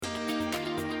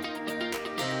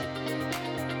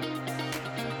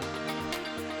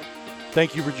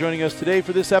Thank you for joining us today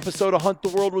for this episode of Hunt the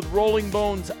World with Rolling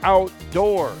Bones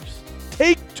Outdoors.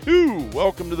 Take 2.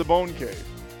 Welcome to the Bone Cave.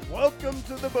 Welcome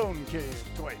to the Bone Cave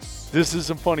twice. This is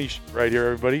some funny right here,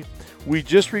 everybody. We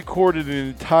just recorded an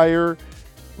entire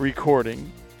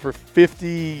recording for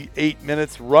 58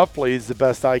 minutes, roughly, is the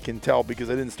best I can tell because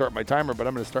I didn't start my timer, but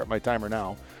I'm going to start my timer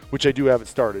now, which I do have it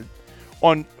started,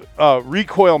 on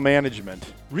recoil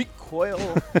management. Recoil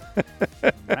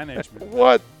management.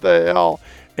 What the hell?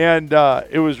 And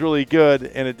it was really good,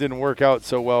 and it didn't work out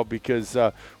so well because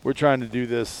we're trying to do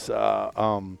this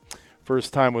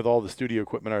first time with all the studio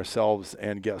equipment ourselves,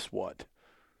 and guess what?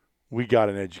 We got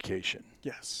an education.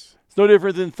 Yes. It's no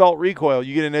different than felt recoil.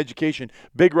 You get an education.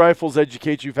 Big rifles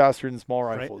educate you faster than small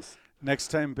rifles. Right. Next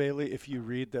time, Bailey, if you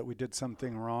read that we did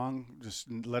something wrong, just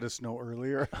let us know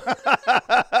earlier.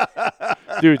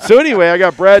 Dude, so anyway, I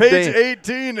got Brad Page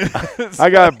Dana. 18. I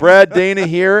got Brad Dana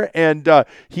here, and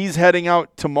he's heading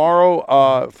out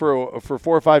tomorrow for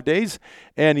 4 or 5 days,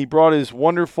 and he brought his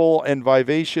wonderful and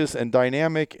vivacious and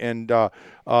dynamic and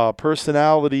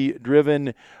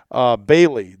personality-driven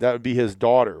Bailey. That would be his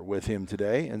daughter with him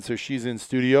today, and so she's in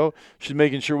studio. She's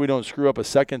making sure we don't screw up a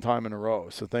second time in a row,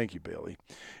 so thank you, Bailey.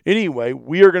 Anyway,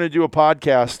 we are going to do a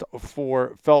podcast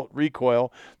for Felt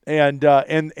Recoil and the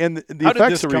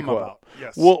effects of recoil. About?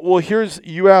 Yes. Well,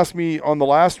 you asked me on the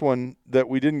last one that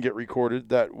we didn't get recorded,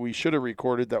 that we should have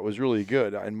recorded, that was really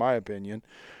good, in my opinion.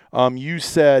 You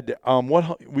said,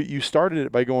 you started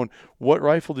it by going, what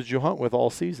rifle did you hunt with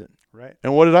all season? Right.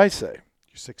 And what did I say?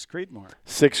 Your 6 Creedmoor.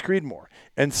 6 Creedmoor.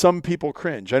 And some people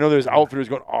cringe. I know there's outfitters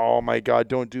going, oh my God,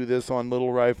 don't do this on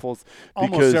little rifles.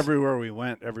 Almost everywhere we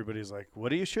went, everybody's like,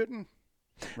 what are you shooting?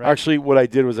 Right? Actually, what I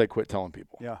did was I quit telling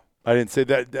people. Yeah. I didn't say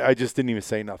that. I just didn't even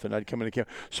say nothing. I'd come in the camp.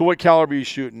 So what caliber are you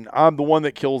shooting? I'm the one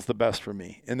that kills the best for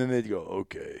me. And then they'd go,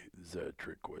 okay, is that a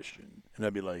trick question? And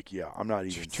I'd be like, yeah, I'm not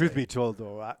even Truth be told,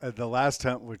 though, the last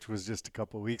hunt, which was just a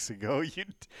couple of weeks ago,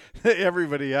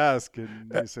 everybody asked,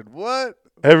 and you said, what?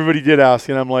 Everybody did ask,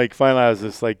 and I'm like, finally, I was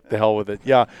just like, the hell with it.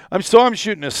 Yeah, I'm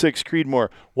shooting a 6 Creedmoor.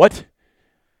 What?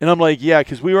 And I'm like, yeah,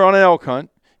 because we were on an elk hunt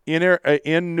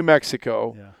in New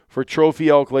Mexico for trophy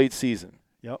elk late season.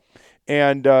 Yep.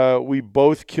 And we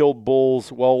both killed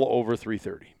bulls well over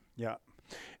 330. Yeah.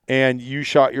 And you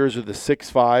shot yours with a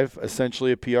 6.5,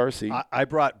 essentially a PRC. I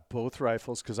brought both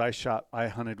rifles because I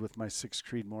hunted with my 6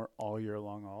 Creedmoor all year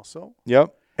long also.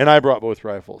 Yep. And I brought both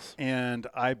rifles. And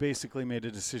I basically made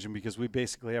a decision because we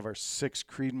basically have our 6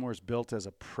 Creedmoors built as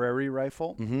a prairie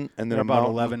rifle. Mm-hmm. And then about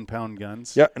 11-pound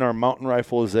guns. Yeah, and our mountain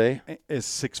rifle is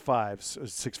 6.5. So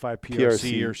 6.5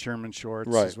 PRC or Sherman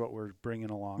Shorts is what we're bringing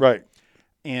along. Right.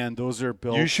 And those are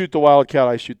built. You shoot the Wildcat,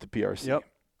 I shoot the PRC. Yep.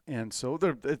 And so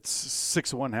it's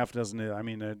 6 of one, half dozen. I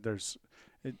mean,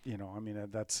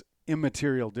 that's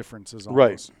immaterial differences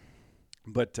almost.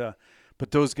 Right.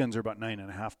 But those guns are about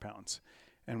 9.5 pounds.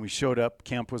 And we showed up.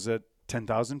 Camp was at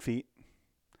 10,000 feet,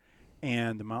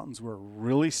 and the mountains were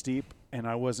really steep. And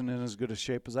I wasn't in as good a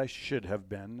shape as I should have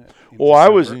been. Well, I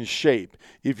was in shape.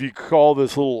 If you call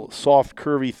this little soft,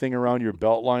 curvy thing around your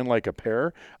belt line like a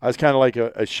pear, I was kind of like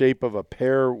a shape of a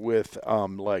pear with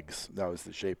legs. That was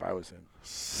the shape I was in.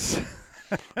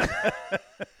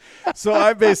 So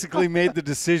I basically made the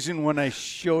decision when I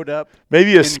showed up.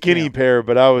 Maybe a skinny pear,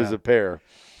 but I was a pear.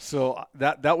 So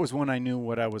that was when I knew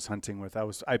what I was hunting with.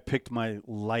 I picked my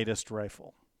lightest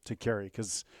rifle to carry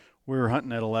because we were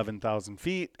hunting at 11,000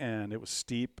 feet, and it was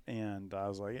steep, and I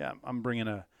was like, yeah, I'm bringing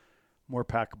a more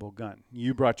packable gun.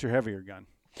 You brought your heavier gun.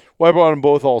 Well, I brought them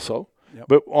both also. Yep.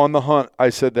 But on the hunt, I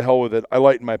said, the hell with it. I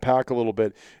lightened my pack a little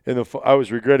bit. And I was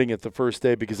regretting it the first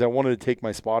day because I wanted to take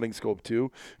my spotting scope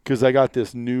too because I got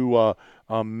this new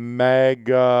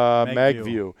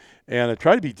MagView. And I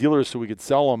tried to be dealers so we could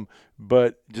sell them,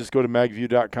 but just go to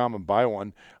magview.com and buy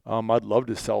one. I'd love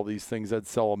to sell these things. I'd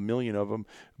sell 1 million of them.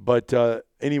 But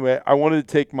anyway, I wanted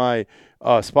to take my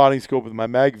spotting scope with my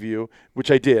MagView, which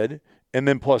I did, and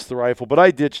then plus the rifle. But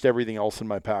I ditched everything else in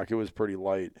my pack. It was pretty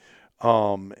light.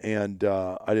 And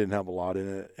I didn't have a lot in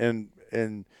it.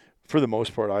 And for the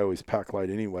most part, I always pack light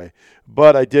anyway.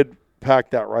 But I did pack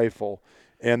that rifle.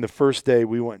 And the first day,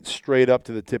 we went straight up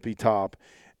to the tippy top.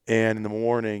 And in the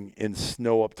morning, in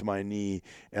snow up to my knee.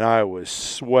 And I was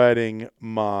sweating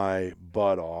my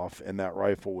butt off. And that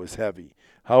rifle was heavy.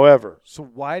 However. So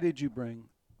why did you bring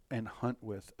and hunt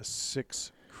with a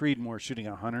 6 Creedmoor shooting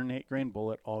a 108 grain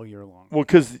bullet all year long? Well,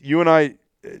 because you and I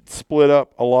split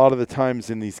up a lot of the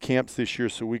times in these camps this year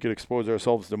so we could expose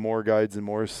ourselves to more guides and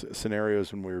more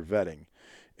scenarios when we were vetting.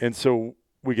 And so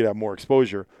we could have more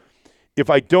exposure.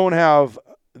 If I don't have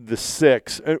the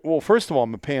 6, well, first of all,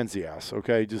 I'm a pansy ass,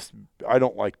 okay? I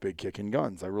don't like big kicking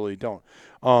guns. I really don't.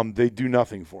 They do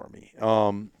nothing for me.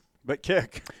 But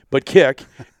kick.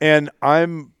 And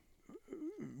I'm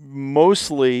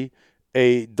mostly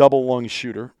a double lung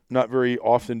shooter. Not very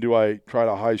often do I try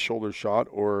to high shoulder shot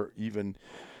or even,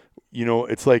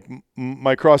 it's like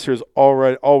my crosshairs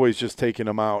always just taking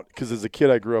them out because as a kid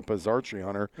I grew up as an archery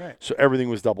hunter, Right. so everything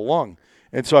was double lung.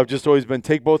 And so I've just always been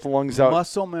take both the lungs out.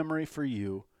 Muscle memory for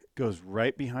you goes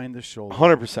right behind the shoulder.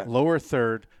 100%. Lower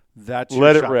third. That's your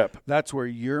Let it shot. rip. That's where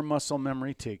your muscle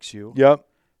memory takes you. Yep.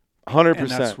 100%. And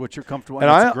that's what you're comfortable with.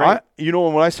 And That's great.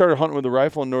 when I started hunting with a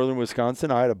rifle in northern Wisconsin,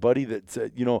 I had a buddy that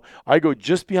said, I go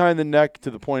just behind the neck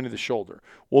to the point of the shoulder.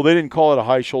 Well, they didn't call it a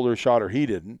high shoulder shot, or he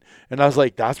didn't. And I was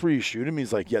like, that's where you shoot him?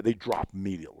 He's like, yeah, they drop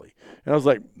immediately. And I was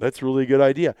like, that's really a good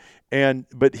idea.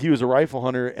 But he was a rifle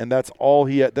hunter, and that's all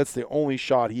he had. That's the only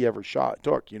shot he ever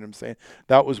took. You know what I'm saying?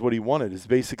 That was what he wanted, is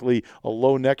basically a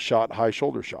low neck shot, high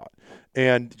shoulder shot,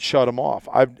 and shut him off.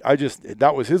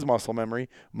 That was his muscle memory.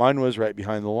 Mine was right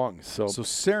behind the lungs. So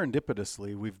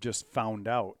serendipitously, we've just found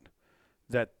out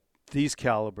that these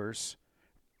calibers,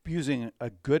 using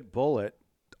a good bullet,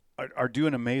 are doing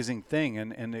an amazing thing.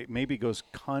 And it maybe goes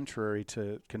contrary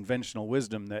to conventional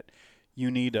wisdom that you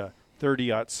need a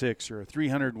 30-06 or a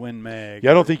 300 Win Mag.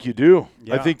 Yeah, I don't think you do.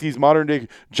 Yeah. I think these modern day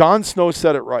John Snow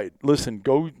said it right. Listen,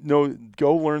 go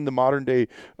learn the modern day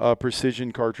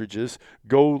precision cartridges.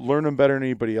 Go learn them better than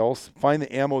anybody else. Find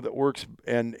the ammo that works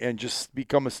and just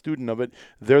become a student of it.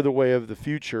 They're the way of the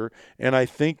future, and I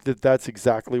think that that's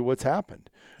exactly what's happened.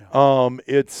 Yeah.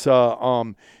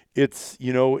 It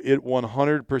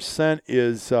 100%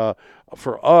 is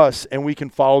for us, and we can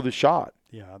follow the shot.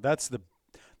 Yeah, that's the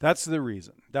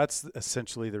reason. That's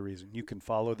essentially the reason. You can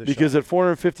follow the because shot. At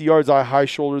 450 yards, I high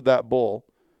shouldered that bull,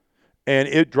 and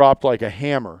it dropped like a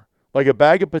hammer, like a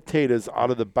bag of potatoes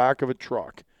out of the back of a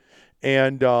truck.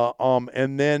 And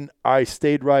then I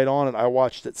stayed right on it. I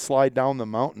watched it slide down the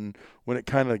mountain when it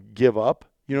kind of give up,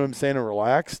 you know what I'm saying, and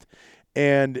relaxed.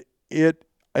 And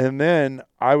then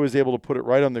I was able to put it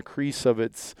right on the crease of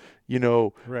its,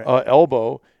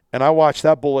 elbow. And I watched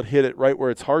that bullet hit it right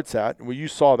where its heart's at. And when you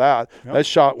saw that, Yep. That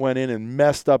shot went in and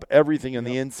messed up everything on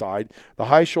the inside. The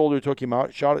high shoulder took him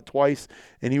out, shot it twice,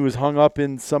 and he was hung up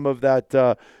in some of that,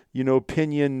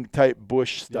 pinion-type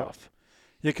bush stuff.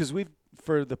 Yeah, because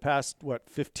for the past,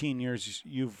 15 years,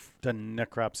 you've done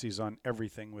necropsies on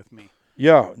everything with me.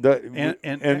 Yeah.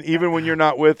 And even when you're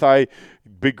not with, I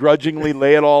begrudgingly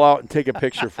lay it all out and take a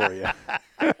picture for you.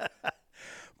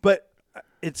 But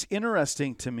it's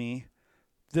interesting to me.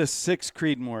 The 6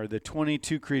 Creedmoor, the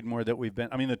 22 Creedmoor that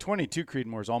the 22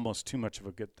 Creedmoor is almost too much of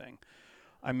a good thing.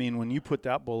 I mean, when you put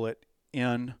that bullet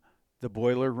in the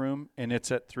boiler room and it's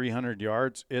at 300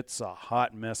 yards, it's a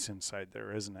hot mess inside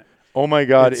there, isn't it? Oh, my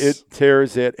God. It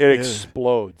tears it. It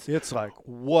explodes. It's like,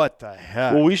 what the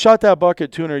heck? Well, we shot that buck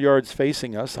at 200 yards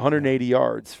facing us, 180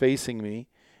 yards facing me.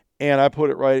 And I put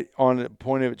it right on the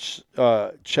point of its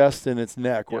chest and its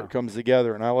neck where it comes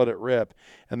together, and I let it rip.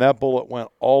 And that bullet went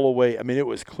all the way. I mean, it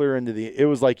was clear it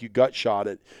was like you gut shot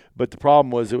it. But the problem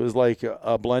was it was like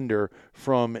a blender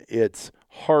from its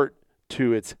heart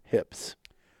to its hips.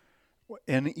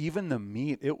 And even the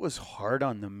meat, it was hard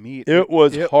on the meat. It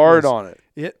was hard on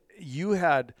it.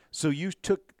 You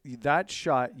took that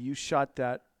shot, you shot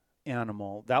that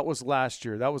animal. That was last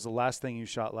year. That was the last thing you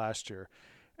shot last year.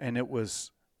 And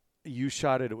you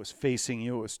shot it. It was facing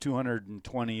you. It was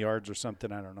 220 yards or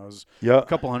something. I don't know. It was a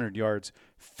couple hundred yards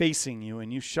facing you,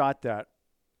 and you shot that,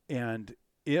 and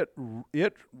it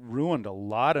ruined a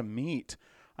lot of meat.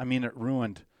 I mean, it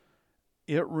ruined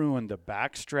the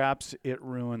back straps. It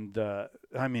ruined the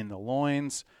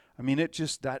loins. I mean, it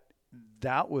just that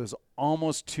was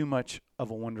almost too much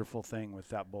of a wonderful thing with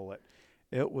that bullet.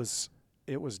 It was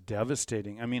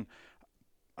devastating. I mean,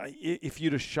 if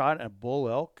you'd have shot a bull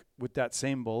elk with that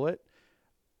same bullet,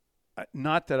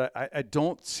 not that I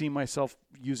don't see myself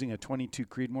using a 22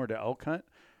 Creedmoor to elk hunt,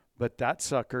 but that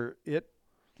sucker,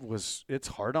 it's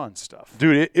hard on stuff.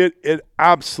 Dude, it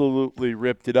absolutely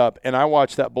ripped it up, and I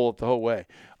watched that bullet the whole way.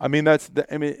 I mean,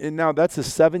 now that's a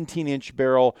 17-inch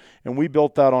barrel, and we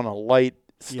built that on a light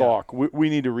stock. Yeah. We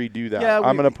need to redo that. Yeah,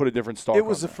 I'm going to put a different stock on it. It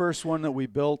was the first one that we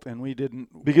built, and we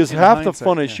didn't. Because half the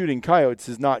fun of shooting coyotes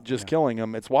is not just killing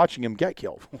them, it's watching them get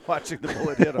killed. Watching the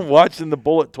bullet hit them. Watching the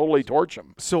bullet totally torch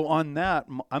them. So on that,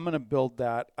 I'm going to build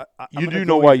that. You do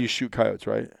know why you shoot coyotes,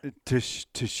 right? To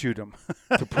shoot them.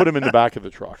 To put them in the back of the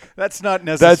truck. That's not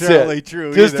necessarily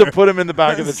true just either. To put them in the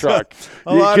back of the truck.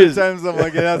 A lot of times I'm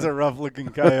like, that's a rough-looking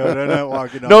coyote. I'm not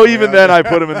walking off. No, even then I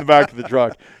put them in the back of the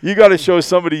truck. You got to show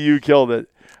somebody you killed it.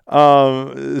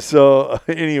 So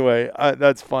anyway,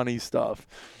 that's funny stuff.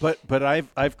 But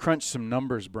I've crunched some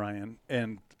numbers, Brian,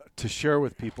 and to share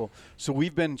with people. So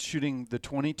we've been shooting the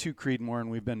 22 Creedmoor,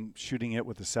 and we've been shooting it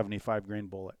with a 75 grain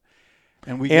bullet.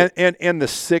 And the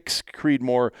 6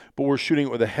 Creedmoor, but we're shooting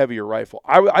it with a heavier rifle.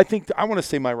 I think I want to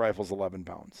say my rifle's 11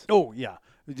 pounds. Oh yeah,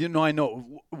 I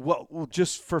know. Well,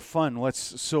 just for fun,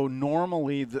 So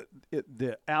normally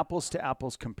the apples to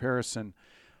apples comparison,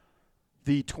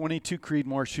 the 22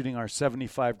 Creedmoor shooting our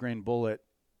 75 grain bullet,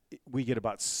 we get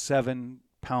about 7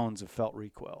 pounds of felt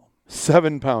recoil.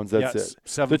 7 pounds. That's yes, it.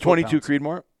 7 the 22 pounds.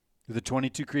 Creedmoor. The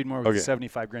 22 Creedmoor with the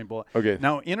 75 grain bullet. Okay.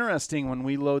 Now, interesting, when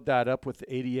we load that up with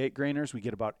the 88 grainers, we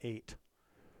get about 8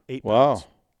 wow. pounds.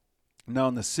 Now,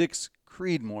 in the 6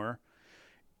 Creedmoor,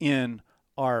 in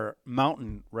our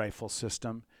mountain rifle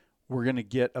system, we're going to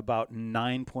get about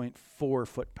 9.4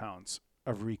 foot-pounds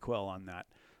of recoil on that.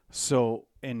 So,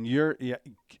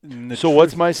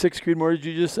 what's my 6 Creedmoor? Did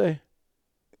you just say?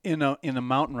 In a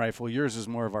mountain rifle, yours is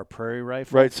more of our prairie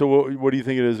rifle. Right. So what do you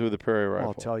think it is with the prairie rifle?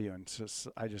 I'll tell you. And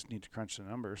I just need to crunch the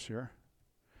numbers here,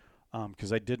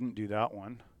 because I didn't do that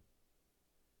one.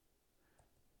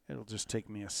 It'll just take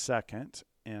me a second,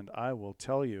 and I will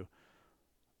tell you.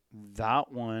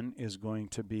 That one is going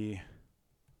to be.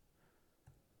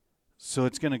 So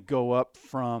it's going to go up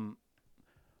from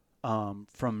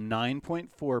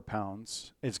 9.4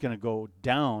 pounds. It's going to go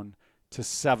down to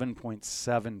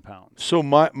 7.7 pounds. So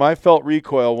my felt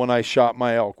recoil when I shot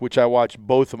my elk, which I watched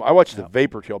both of them. I watched the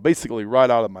vapor tail basically right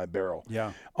out of my barrel.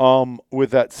 Yeah.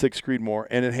 With that 6 Creedmoor,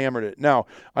 and it hammered it. Now,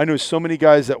 I know so many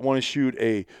guys that want to shoot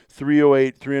a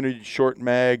 308, 300 short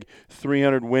mag,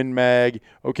 300 Win mag.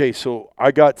 Okay, so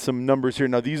I got some numbers here.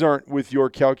 Now, these aren't with your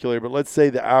calculator, but let's say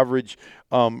the average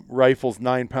rifle's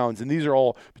 9 pounds, and these are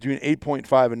all between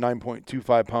 8.5 and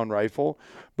 9.25 pound rifle.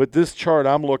 But this chart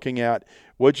I'm looking at,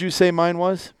 what'd you say mine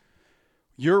was?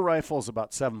 Your rifle's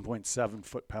about 7.7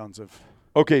 foot-pounds of.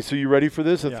 Okay, so you ready for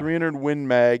this? A 300 Win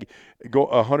mag, go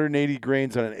 180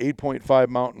 grains on an 8.5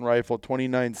 mountain rifle,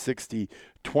 2960,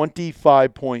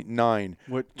 25.9.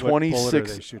 What 26, bullet are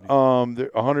they shooting?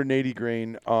 180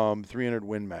 grain, 300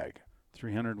 Win mag.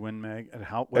 300 Win mag at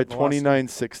at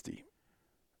 2960.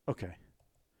 Okay.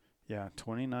 Yeah,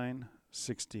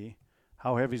 2960.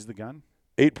 How heavy is the gun?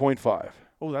 8.5.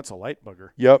 Oh, that's a light bugger.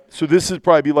 Yep. So this is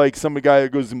probably like some guy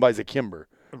that goes and buys a Kimber,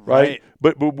 right?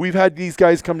 But we've had these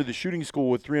guys come to the shooting school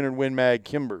with 300 Win mag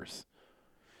Kimbers.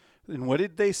 And what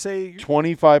did they say?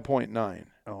 25.9.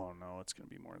 Oh, no, it's going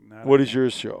to be more than that. What does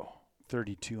yours show?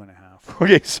 32.5.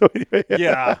 Okay, so anyway,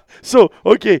 yeah. So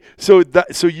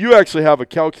you actually have a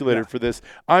calculator for this.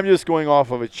 I'm just going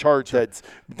off of a chart that's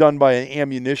done by an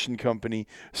ammunition company.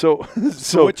 So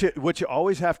what you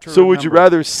always have to. So would you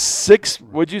rather 6?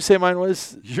 What'd you say mine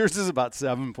was? Yours is about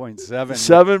 7.7.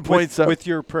 7.7 with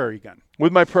your prairie gun.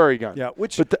 With my prairie gun. Yeah.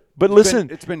 But listen,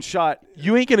 it's been shot.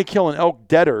 You ain't gonna kill an elk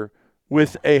deader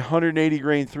with a 180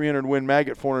 grain 300 Win mag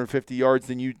at 450 yards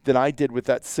than I did with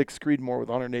that 6 Creedmoor with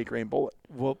 108 grain bullet.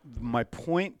 Well, my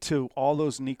point to all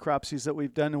those necropsies that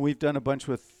we've done, and we've done a bunch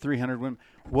with 300 Win,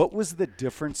 what was the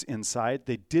difference inside?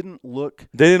 They didn't look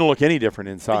any different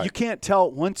inside. You can't tell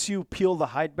once you peel the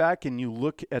hide back and you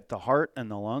look at the heart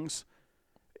and the lungs.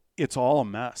 It's all a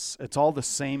mess. It's all the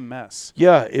same mess.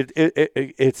 Yeah,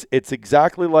 it's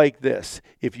exactly like this.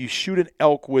 If you shoot an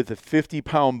elk with a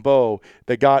 50-pound bow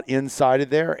that got inside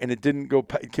of there and it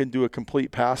can do a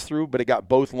complete pass-through, but it got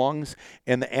both lungs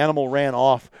and the animal ran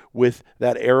off with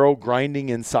that arrow grinding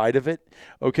inside of it,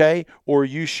 okay? Or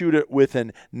you shoot it with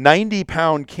an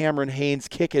 90-pound Cameron Hanes,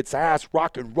 kick its ass,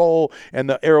 rock and roll, and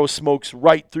the arrow smokes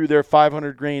right through their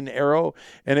 500-grain arrow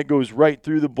and it goes right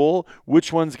through the bull.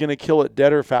 Which one's going to kill it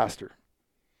dead or faster?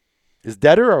 Is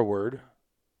deader our word?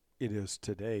 It is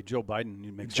today. Joe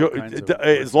Biden makes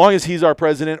as long as he's our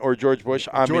president or George Bush,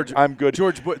 I'm good.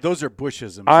 George Bush, those are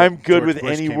Bushisms. I'm good with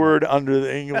any word under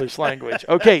the English language.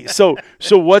 Okay, so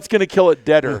what's going to kill it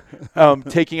deader?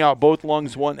 Taking out both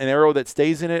lungs, an arrow that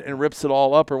stays in it and rips it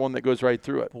all up, or one that goes right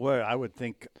through it? Boy, I would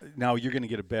think now you're going to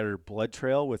get a better blood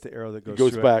trail with the arrow that goes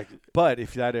through back. But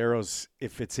if that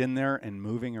if it's in there and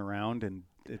moving around and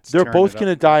they're both going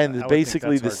to die in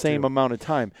basically the same amount of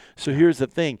time. So here's the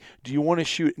thing. Do you want to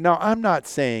shoot? Now, I'm not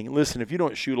saying, listen, if you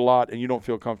don't shoot a lot and you don't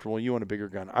feel comfortable and you want a bigger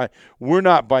gun, we're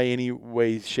not by any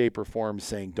way, shape, or form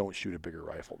saying don't shoot a bigger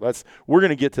rifle. We're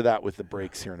going to get to that with the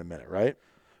breaks here in a minute, right?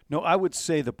 No, I would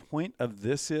say the point of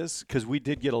this is, because we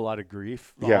did get a lot of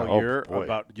grief all year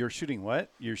about you're shooting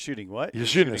what? You're shooting what? You're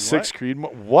shooting a 6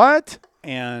 Creedmoor. What?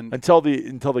 And until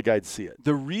the guides see it.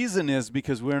 the reason is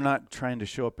because we're not trying to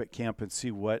show up at camp and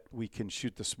see what we can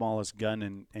shoot the smallest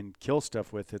gun and kill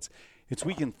stuff with. It's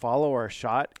we can follow our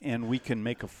shot and we can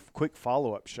make a quick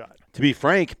follow-up shot. To be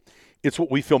frank, it's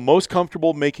what we feel most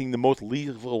comfortable making the most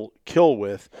lethal kill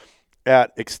with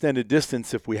at extended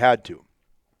distance if we had to.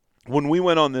 When we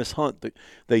went on this hunt,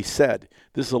 they said,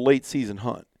 this is a late season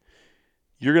hunt.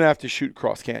 You're going to have to shoot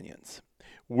cross canyons.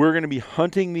 We're going to be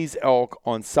hunting these elk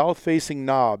on south-facing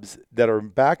knobs that are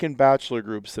back in bachelor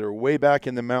groups that are way back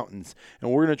in the mountains.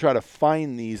 And we're going to try to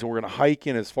find these, and we're going to hike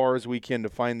in as far as we can to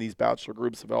find these bachelor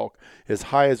groups of elk as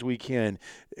high as we can.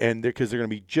 And because they're going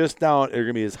to be just down, they're going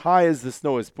to be as high as the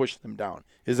snow has pushed them down.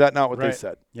 Is that not what they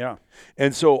said? Yeah.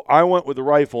 And so I went with the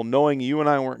rifle knowing you and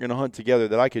I weren't going to hunt together,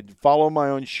 that I could follow my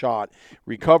own shot,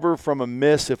 recover from a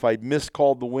miss if I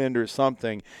miscalled the wind or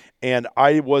something, and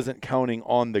I wasn't counting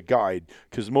on the guide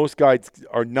because most guides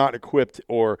are not equipped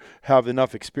or have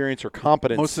enough experience or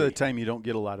competency. Most of the time you don't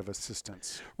get a lot of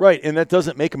assistance. Right, and that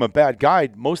doesn't make them a bad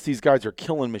guide. Most of these guys are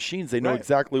killing machines. They know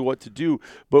exactly what to do.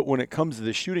 But when it comes to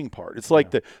the shooting part, it's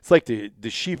like the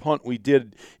sheep hunt we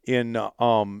did in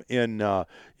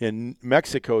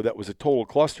Mexico. That was a total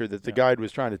cluster that the guide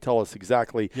was trying to tell us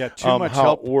exactly too much how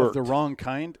help it worked. of the wrong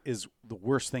kind is the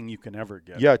worst thing you can ever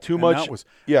get. Yeah, too much.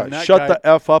 Shut the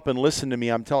F up and listen to me.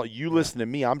 I'm telling you, listen to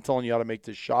me. I'm telling you how to make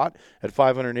this shot at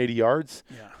 580 yards.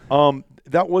 Yeah.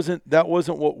 That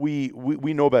wasn't what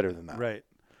we know better than that. Right.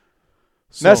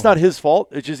 So, that's not his fault.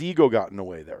 It's just ego got in the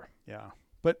way there. Yeah.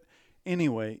 But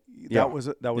anyway, Yeah. that was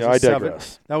a I 7.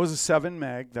 digress. That was a 7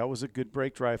 mag. That was a good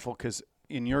braked rifle because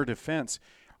in your defense,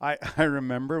 I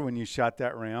remember when you shot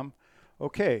that ram.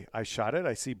 Okay, I shot it.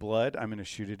 I see blood. I'm going to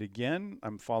shoot it again.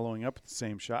 I'm following up with the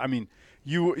same shot. I mean,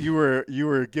 you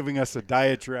were giving us a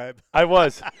diatribe. I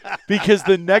was, because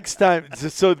the next time,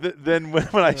 then when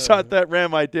I shot that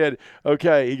ram, I did.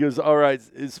 Okay, he goes, all right,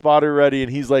 is spotter ready?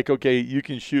 And he's like, okay, you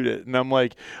can shoot it. And I'm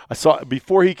like, I saw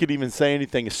before he could even say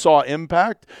anything. Saw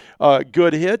impact,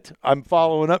 good hit. I'm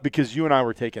following up because you and I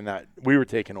were taking that. We were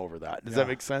taking over that. Does that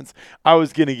make sense? I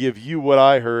was going to give you what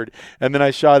I heard, and then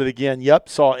I shot it again. Yep,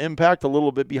 saw impact a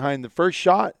little bit behind the first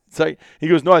shot. So he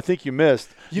goes, no, I think you missed.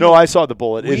 I saw the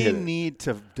bullet. We need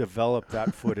to develop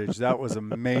that footage. That was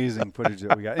amazing footage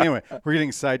that we got. Anyway, we're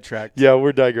getting sidetracked. Yeah,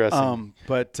 we're digressing.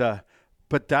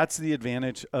 But that's the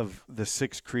advantage of the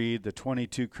 6 Creed, the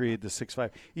 22 Creed, the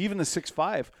 6.5, even the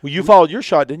 6.5. Well, you followed your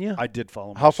shot, didn't you? I did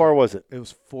follow. How far was it? It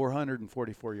was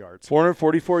 444 yards.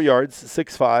 444 yards,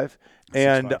 6.5,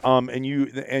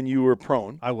 and you were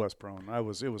prone. I was prone.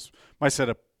 My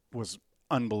setup was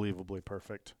unbelievably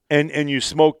perfect. And you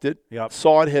smoked it. Yep.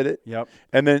 Saw it hit it. Yep.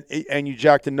 And you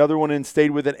jacked another one in,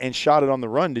 stayed with it, and shot it on the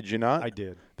run. Did you not? I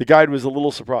did. The guide was a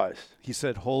little surprised. He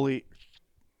said, "Holy."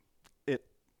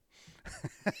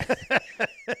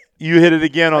 You hit it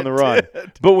again on the run.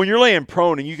 But when you're laying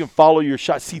prone and you can follow your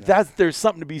shot, there's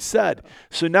something to be said.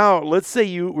 So now let's say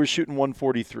you were shooting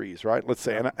 143s, right? Let's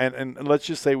say, and let's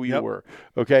just say you were.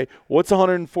 Okay, what's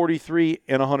 143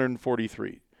 and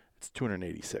 143? It's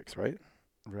 286, right?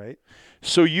 Right.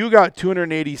 So you got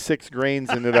 286 grains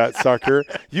into that sucker.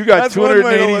 You got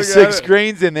 286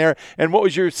 grains in there. And what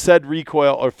was your said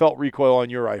recoil or felt recoil on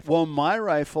your rifle? Well, my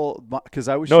rifle, because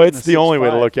I was no, it's the only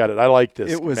way to look at it. I like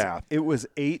this math. It was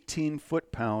 18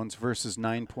 foot-pounds versus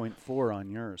 9.4 on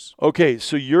yours. Okay,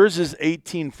 so yours is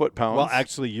 18 foot-pounds. Well,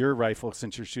 actually, your rifle,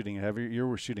 since you're shooting heavy, you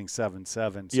were shooting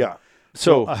 7.7. So. Yeah.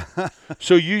 So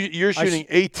you're shooting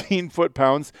 18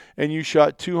 foot-pounds, and you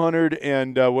shot 200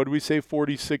 and what did we say,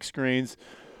 46 grains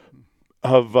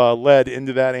of lead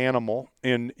into that animal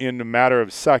in a matter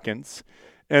of seconds.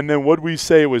 And then what did we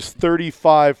say was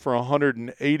 35 for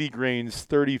 180 grains,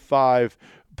 35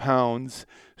 pounds.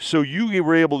 So you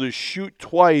were able to shoot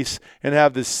twice and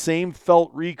have the same felt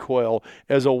recoil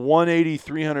as a 180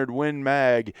 300 Win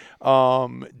Mag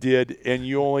did, and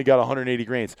you only got 180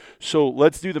 grains. So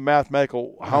let's do the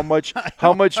mathematical. How much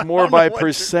more by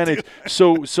percentage?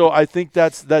 So I think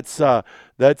that's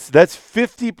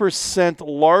 50%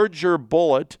 larger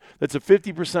bullet. That's a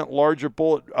 50% larger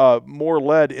bullet, more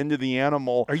lead into the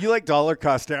animal. Are you like dollar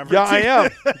cost average? Yeah, I am.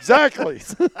 Exactly.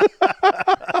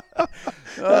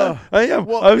 I am.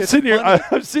 Well, I'm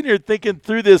sitting here thinking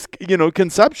through this,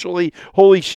 conceptually.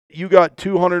 Holy shit, you got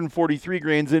 243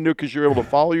 grains into it because you're able to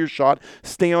follow your shot,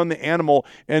 stay on the animal,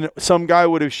 and some guy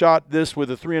would have shot this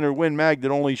with a 300 Win Mag that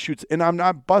only shoots. And I'm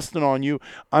not busting on you.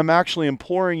 I'm actually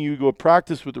imploring you to go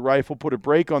practice with the rifle, put a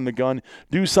brake on the gun,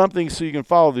 do something so you can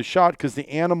follow the shot because the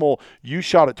animal, you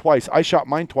shot it twice. I shot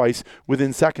mine twice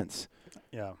within seconds.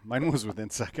 Yeah, mine was within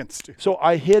seconds too. So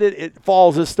I hit it. It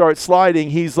falls. It starts sliding.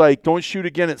 He's like, "Don't shoot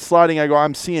again. It's sliding." I go,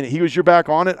 "I'm seeing it." He goes, "You're back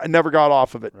on it?" I never got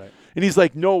off of it. Right. And he's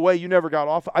like, "No way, you never got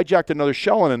off." I jacked another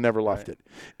shell in and never left it.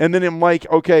 And then I'm like,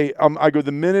 "Okay." I go,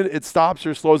 the minute it stops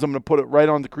or slows, I'm going to put it right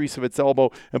on the crease of its elbow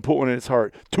and put one in its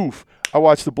heart. Toof. I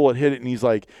watched the bullet hit it, and he's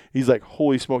like,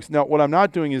 "Holy smokes!" Now, what I'm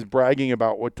not doing is bragging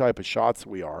about what type of shots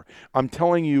we are. I'm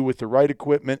telling you, with the right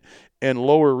equipment and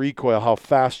lower recoil, how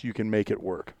fast you can make it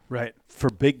work. Right. For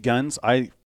big guns,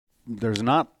 there's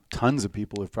not tons of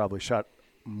people who've probably shot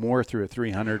more through a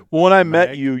 300. Well, when I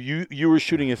met you, you were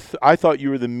shooting I thought you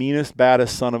were the meanest,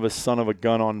 baddest son of a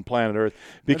gun on planet Earth,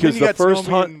 because the first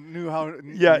hunt. Knew how.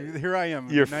 Yeah, here I am.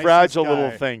 You're fragile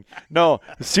little thing. No,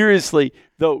 seriously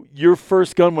though, your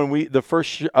first gun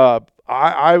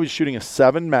I was shooting a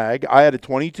 7 mag. I had a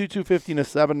 22-250 and a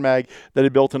 7 mag that I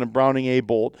built in a Browning A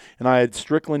bolt, and I had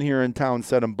Strickland here in town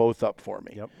set them both up for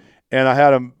me. Yep. And I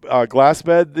had him glass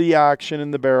bed the action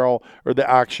in the barrel, or the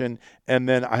action, and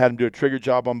then I had him do a trigger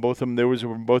job on both of them. They were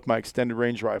both my extended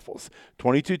range rifles,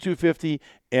 22-250,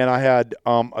 and I had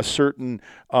a certain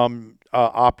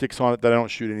optics on it that I don't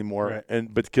shoot anymore,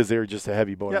 right. but because they were just a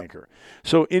heavy bow anchor.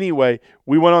 So anyway,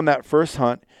 we went on that first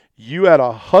hunt. You had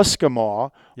a Husky-Maw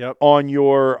on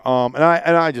your and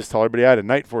I just tell everybody I had a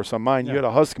Night Force on mine. You had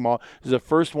a Husky-Maw. This is the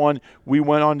first one we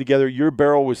went on together. Your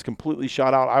barrel was completely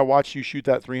shot out. I watched you shoot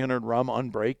that 300 rum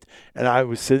unbraked, and I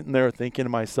was sitting there thinking to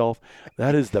myself,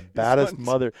 that is the baddest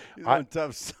mother.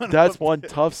 That's one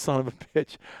tough son of a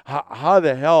bitch. How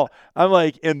the hell? I'm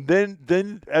like, and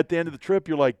then at the end of the trip,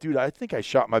 you're like, dude, I think I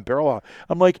shot my barrel out.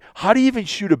 I'm like, how do you even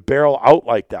shoot a barrel out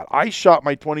like that? I shot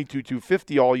my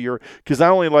 22-250 all year because I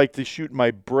only like to shoot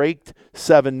my braked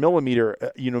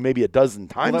 7mm, maybe a dozen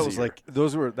times. Well,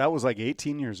 that was like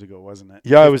 18 years ago, wasn't it?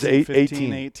 Yeah, 15, it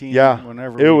was 18. Yeah,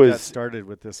 whenever we got started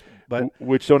with this, but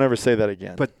which don't ever say that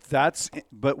again. But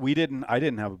I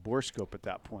didn't have a bore scope at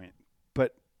that point.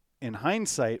 But in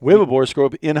hindsight, we have a bore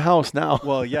scope in house now.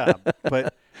 Well, yeah,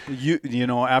 but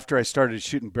after I started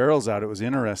shooting barrels out, it was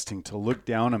interesting to look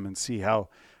down them and see how,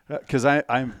 because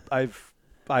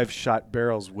I've shot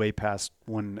barrels way past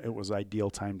when it was ideal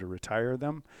time to retire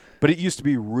them. But it used to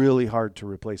be really hard to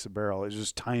replace a barrel. It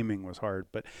just timing was hard.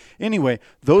 But anyway,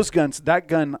 that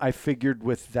gun, I figured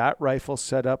with that rifle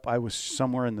set up, I was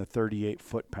somewhere in the 38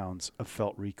 foot-pounds of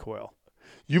felt recoil.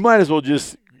 You might as well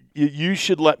you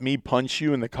should let me punch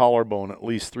you in the collarbone at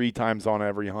least 3 times on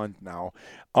every hunt now.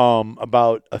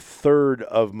 About a third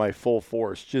of my full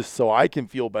force, just so I can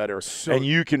feel better and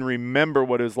you can remember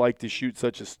what it was like to shoot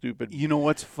such a stupid. You know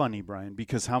what's funny, Brian?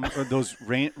 Because how those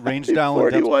range dial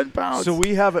 41 pounds. So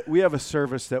we have a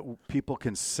service that people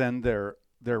can send their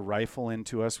rifle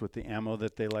into us with the ammo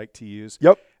that they like to use.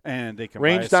 Yep. And they can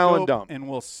range dial and dump, and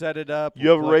we'll set it up. You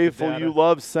have a rifle you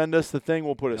love, send us the thing.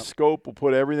 We'll put a scope. We'll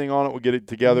put everything on it. We'll get it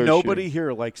together. Nobody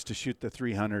here likes to shoot the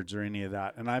 300s or any of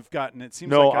that, and I've gotten it.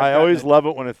 Seems no, like I always love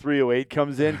it when a 308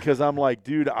 comes in because I'm like,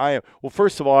 dude,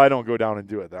 first of all, I don't go down and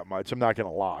do it that much. I'm not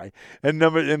gonna lie,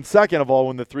 and second of all,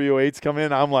 when the 308s come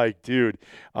in, I'm like, dude,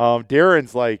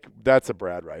 Darren's like, that's a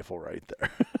Brad rifle right there.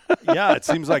 Yeah, it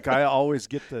seems like I always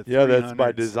get the 300s. Yeah, that's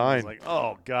by design. Like,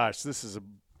 oh gosh, this is a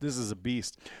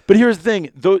beast. But here's the thing,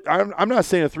 though, I'm not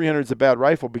saying a 300 is a bad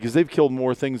rifle because they've killed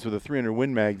more things with a 300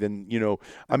 Win Mag than,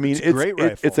 I mean, it's a great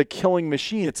rifle. It's a killing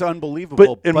machine. It's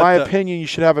unbelievable. But in my opinion, you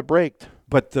should have it braked.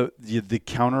 But the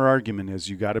counter argument is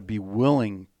you got to be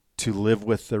willing to live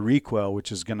with the recoil,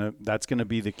 which is that's gonna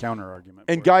be the counter argument.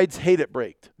 And guides hate it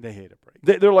braked. They hate it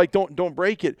braked. They're like, don't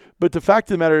break it. But the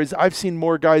fact of the matter is, I've seen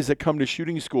more guys that come to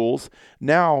shooting schools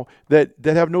now that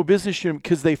have no business shooting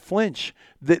because they flinch.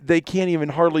 They can't even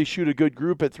hardly shoot a good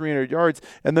group at 300 yards.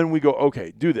 And then we go,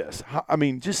 okay, do this. I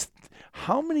mean, just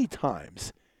how many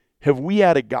times have we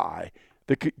had a guy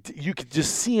that you could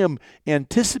just see him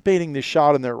anticipating the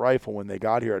shot in their rifle when they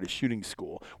got here at a shooting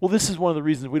school? Well, this is one of the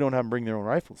reasons we don't have them bring their own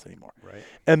rifles anymore. Right.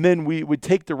 And then we would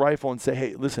take the rifle and say,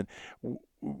 hey, listen,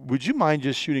 would you mind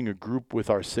just shooting a group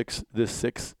with this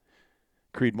six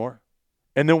Creedmoor?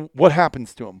 And then what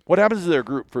happens to them? What happens to their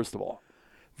group, first of all?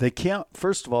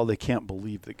 First of all, they can't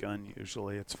believe the gun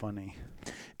usually. It's funny.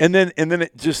 And then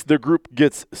it just, their group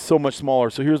gets so much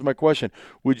smaller. So here's my question.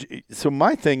 So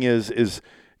my thing is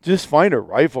just find a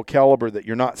rifle caliber that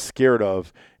you're not scared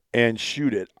of and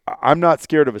shoot it. I'm not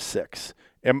scared of a 6.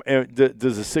 Does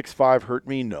a 6.5 hurt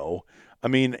me? No. I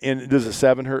mean, and does a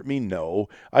 7 hurt me? No.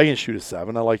 I can shoot a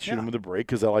 7. I like to shoot them with a break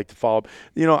because I like to follow up.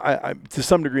 I to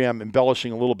some degree, I'm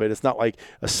embellishing a little bit. It's not like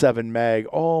a 7 mag.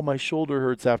 Oh, my shoulder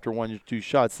hurts after 1 or 2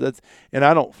 shots. And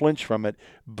I don't flinch from it.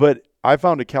 But I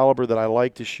found a caliber that I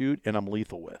like to shoot and I'm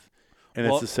lethal with, and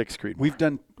it's a 6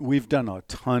 Creedmoor. We've done a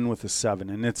ton with a 7,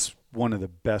 and it's one of the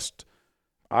best.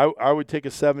 I would take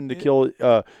a 7 to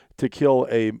kill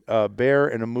a bear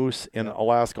and a moose in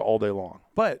Alaska all day long.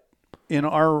 But in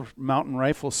our mountain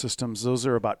rifle systems, those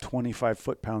are about 25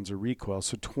 foot-pounds of recoil.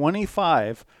 So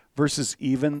 25 versus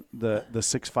even the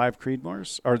 6.5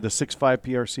 Creedmoors or the 6.5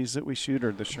 PRCs that we shoot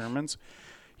or the Shermans,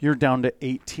 you're down to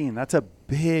 18. That's a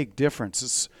big difference.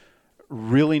 It's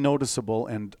really noticeable.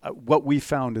 And what we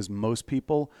found is most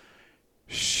people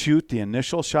shoot the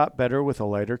initial shot better with a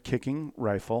lighter kicking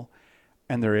rifle,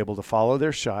 and they're able to follow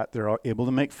their shot. They're able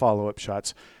to make follow-up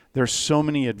shots. There's so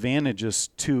many advantages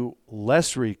to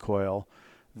less recoil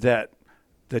that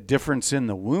the difference in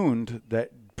the wound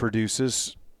that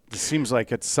produces, it seems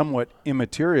like it's somewhat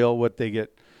immaterial what they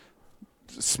get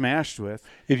smashed with.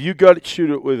 If you got to shoot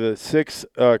it with a 6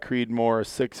 Creedmoor,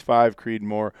 a 6.5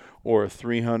 Creedmoor, or a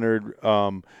 300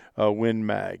 Win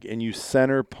Mag, and you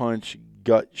center punch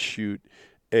gut shoot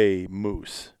a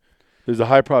moose, there's a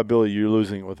high probability you're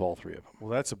losing it with all three of them.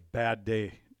 Well, that's a bad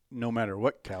day, no matter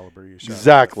what caliber you shot.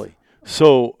 Exactly.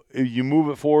 So you move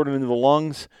it forward into the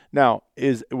lungs. Now,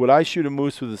 would I shoot a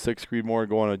moose with a 6 Creedmoor and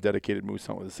go on a dedicated moose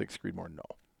hunt with a 6 Creedmoor? No.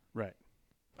 Right.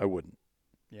 I wouldn't.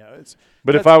 Yeah.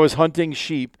 But if I was hunting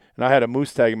sheep and I had a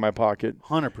moose tag in my pocket,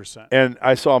 100%, and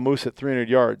I saw a moose at 300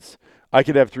 yards, I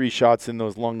could have 3 shots in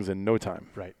those lungs in no time.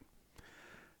 Right.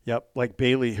 Yep. Like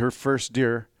Bailey, her first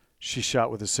deer, she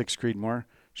shot with a 6 Creedmoor.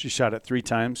 She shot it 3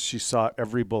 times. She saw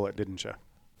every bullet, didn't she?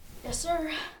 Yes,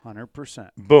 sir. 100%.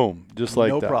 Boom, just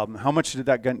like that. No problem. How much did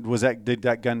that gun? Did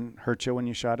that gun hurt you when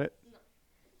you shot it? No.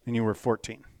 And you were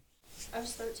 14. I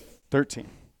was 13. 13.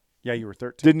 Yeah, you were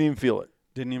 13. Didn't even feel it.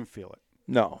 Didn't even feel it.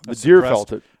 No, the deer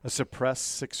felt it. A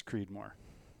suppressed 6 Creedmoor.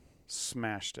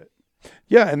 Smashed it.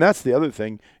 Yeah, and that's the other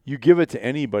thing. You give it to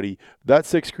anybody. That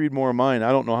 6 Creedmoor of mine,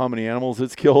 I don't know how many animals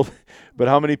it's killed, but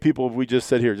how many people have we just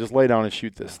said, here, just lay down and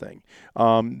shoot this thing.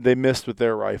 They missed with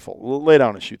their rifle. Lay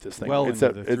down and shoot this thing. Well into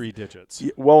the 3 digits.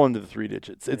 Well into the 3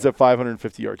 digits. It's a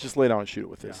 550 yards. Just lay down and shoot it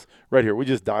with this. Right here. We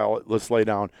just dial it. Let's lay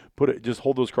down. Put it. Just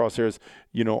hold those crosshairs,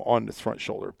 on its front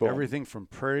shoulder. Boom. Everything from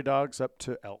prairie dogs up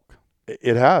to elk.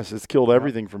 It has. It's killed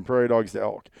everything from prairie dogs to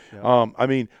elk. Yeah. I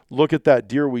mean, look at that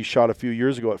deer we shot a few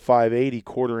years ago at 580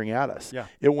 quartering at us. Yeah.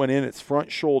 It went in its front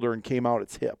shoulder and came out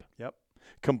its hip. Yep.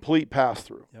 Complete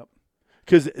pass-through. Yep.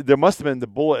 Because there must have been the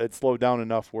bullet had slowed down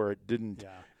enough where it didn't. Yeah.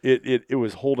 It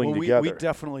was holding together. We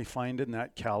definitely find in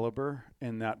that caliber,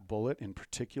 in that bullet in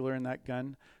particular in that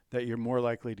gun, that you're more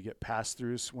likely to get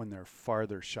pass-throughs when they're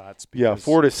farther shots. Yeah,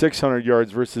 400 to 600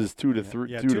 yards versus 2 to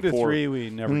 3. Yeah, 2 to 4. 3, we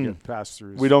never get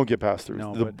pass-throughs. We don't get pass-throughs.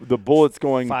 No, the bullet's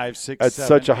going 5, 6, at 7,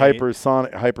 such a 8.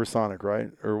 hypersonic,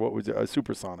 right? Or what was it? A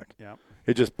supersonic. Yeah.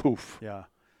 It just poof. Yeah.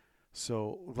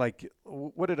 So,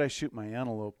 what did I shoot my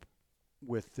antelope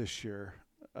with this year?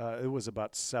 It was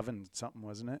about 7 something,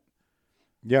 wasn't it?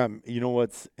 Yeah, you know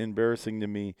what's embarrassing to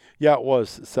me? Yeah, it was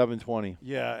 720.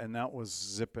 Yeah, and that was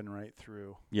zipping right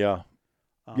through. Yeah.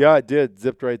 Yeah, it did.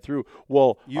 Zipped right through.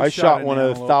 Well, I shot one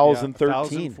of 1,013.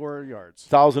 1,004 yards.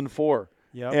 1,004.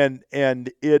 Yeah. And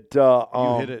it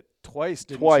you hit it twice,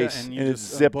 didn't twice, you? and it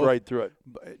zipped right through it.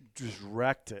 It just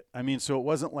wrecked it. I mean, so it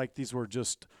wasn't like these were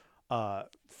just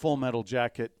full metal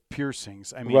jacket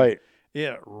piercings. I mean, right.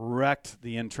 It wrecked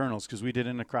the internals because we did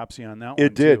a necropsy on that one.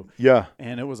 It did, too. yeah.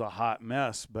 And it was a hot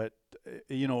mess, but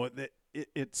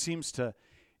it seems to.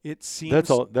 It seems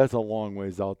that's a long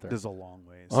ways out there. There's a long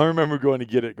ways. I remember going to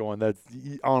get it. That's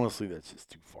just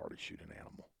too far to shoot an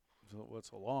animal. So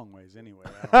it's a long ways anyway.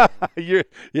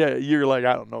 You're like,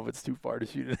 I don't know if it's too far to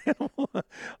shoot an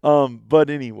animal. But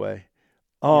anyway,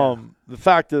 the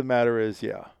fact of the matter is,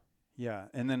 yeah,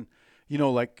 and then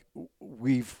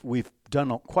we've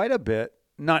done quite a bit.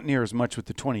 Not near as much with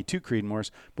the 22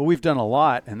 Creedmoors, but we've done a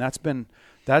lot, and that's been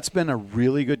a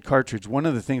really good cartridge. One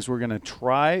of the things we're going to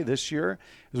try this year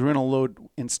is we're going to load,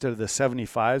 instead of the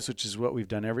 75s, which is what we've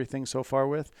done everything so far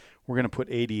with, we're going to put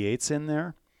 88s in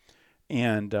there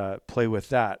and play with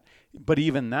that. But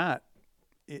even that,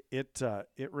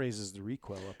 it raises the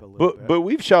recoil up a little bit. But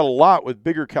we've shot a lot with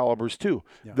bigger calibers too.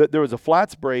 Yeah. There was a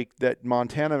flats break that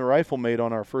Montana Rifle made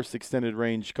on our first extended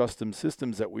range custom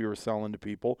systems that we were selling to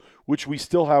people, which we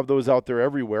still have those out there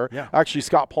everywhere. Yeah. Actually,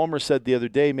 Scott Palmer said the other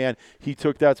day, man,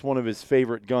 that's one of his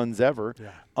favorite guns ever.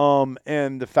 Yeah.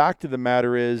 And the fact of the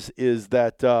matter is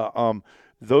that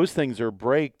those things are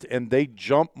braked and they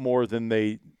jump more than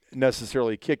they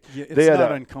necessarily kicked. Yeah, it's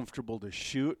not uncomfortable to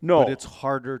shoot, but it's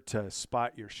harder to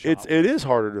spot your shot. It is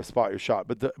harder to spot your shot,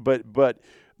 but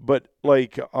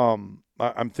like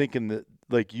I'm thinking that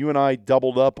like you and I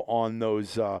doubled up on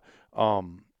those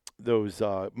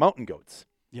mountain goats.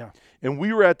 Yeah. And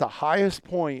we were at the highest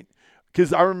point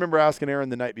Because I remember asking Aaron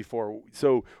the night before.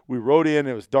 So we rode in.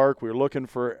 It was dark. We were looking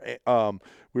for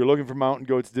mountain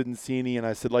goats. Didn't see any. And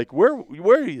I said, like, where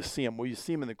do you see them? Will you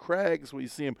see them in the crags? Will you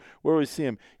see them? Where will you see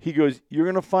them? He goes, you're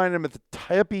gonna find them at the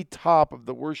tippy top of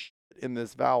the worst shit in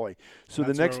this valley. So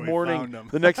That's the next where we morning, found 'em.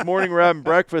 the next morning we're having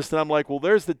breakfast, and I'm like, well,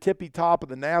 there's the tippy top of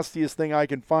the nastiest thing I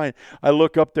can find. I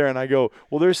look up there and I go,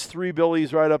 well, there's 3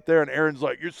 billies right up there. And Aaron's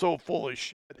like, you're so full of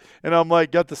shit. And I'm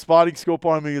like, got the spotting scope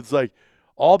on me. It's like,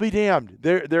 I'll be damned.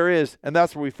 There is. And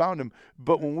that's where we found him.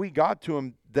 But when we got to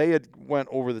him, they had went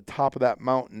over the top of that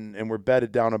mountain and were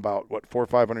bedded down about, 400 or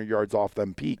 500 yards off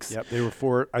them peaks. Yep, they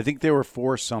were I think they were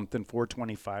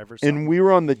 425 or something. And we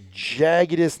were on the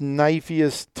jaggedest,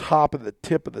 knifiest top of the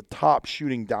tip of the top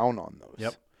shooting down on those.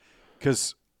 Yep.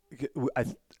 Because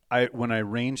I when I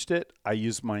ranged it, I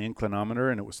used my inclinometer,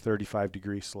 and it was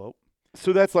 35-degree slope.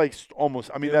 So that's like almost,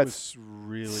 I mean, It that's was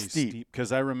really steep. steep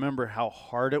because I remember how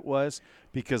hard it was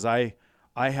because I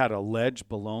had a ledge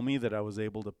below me that I was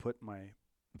able to put my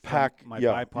pack, my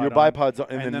yeah, bipod your on, bipods on,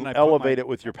 and then I put elevate my- it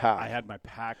with your pack. I had my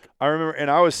pack. I remember, and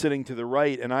I was sitting to the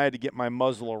right, and I had to get my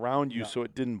muzzle around you Yeah. so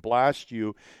it didn't blast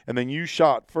you. And then you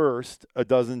shot first a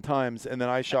dozen times, and then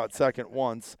I shot second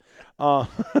once.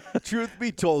 Truth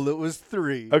be told, it was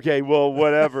 3. Okay, well,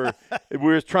 whatever. We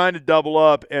were trying to double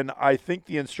up, and I think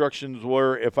the instructions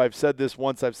were, if I've said this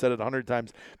once, I've said it 100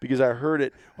 times because I heard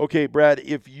it. Okay, Brad,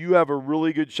 if you have a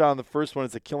really good shot on the first one,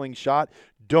 it's a killing shot.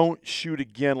 Don't shoot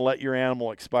again. Let your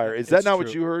animal expire. Is that It's not true.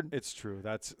 what you heard? It's true.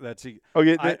 That's Okay,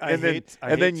 I and then hate-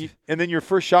 I and then hate- you, and then your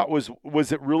first shot was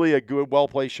it really a good, well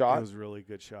placed it shot? was a really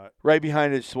good shot. Right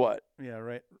behind his what? Yeah,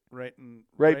 right in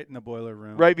Right- the boiler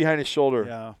room. Right behind his shoulder.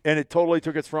 Yeah. And it totally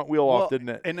took its front wheel Well, off, didn't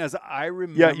it? And as I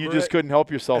remember, Yeah, you just couldn't help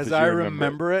yourself. As you I remember it.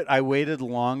 remember it, I waited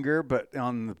longer, but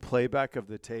on the playback of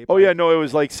the tape, Oh yeah, no, it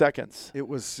was like seconds. it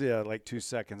was like 2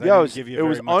 seconds. Yeah, I it didn't was, give you it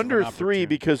was very much of an under 3 opportunity.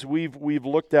 because we've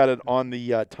looked at it on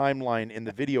the timeline in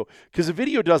the video because the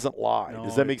video doesn't lie. No,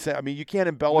 Does that it- make sense? I mean, you can't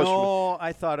embellish. With, No,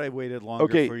 I thought I waited longer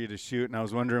Okay. for you to shoot, and I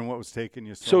was wondering what was taking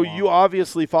you so long. you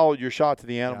obviously followed your shot to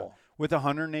the Yeah. animal, With a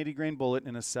 180 grain bullet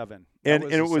in a 7. and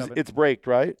That it a was 7. it's braked,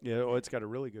 right? Yeah, oh, it's got a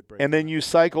really good break. And then you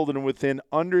cycled, and within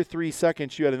under 3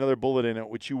 seconds, you had another bullet in it,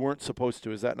 which you weren't supposed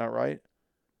to. Is that not right?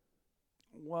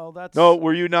 well, that's No,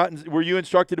 were you not? Were you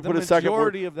instructed to The put a second?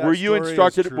 majority of that were you story is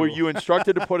instructed? Were true. you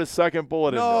instructed to put a second bullet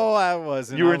in No, there? I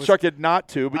wasn't. You were I was- instructed not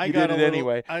to, but I you got did a it little-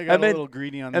 anyway. I got and a then, little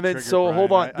greedy on the and then trigger, so hold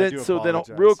Brian. on. I Then do so then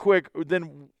apologize. real quick.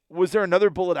 Then was there another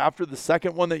bullet after the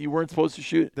second one that you weren't supposed to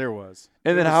shoot? There was.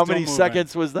 And It then was how still many moving.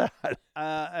 seconds was that?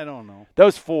 I don't know. That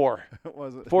was 4. It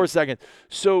wasn't 4 seconds.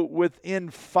 So within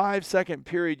 5-second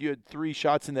period, you had 3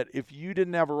 shots in that. If you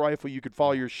didn't have a rifle, you could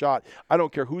follow your shot. I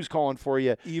don't care who's calling for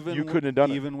you. Even you with- couldn't have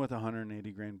done it. even with a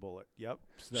 180 grain bullet. Yep.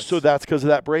 So that's because of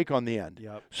that break on the end.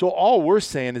 Yep. So all we're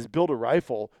saying is build a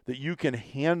rifle that you can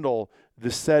handle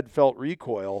the said felt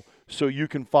recoil so you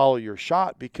can follow your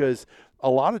shot, because a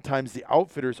lot of times the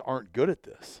outfitters aren't good at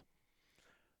this.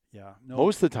 Yeah. No.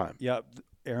 Most of the time. Yeah.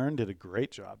 Aaron did a great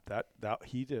job. That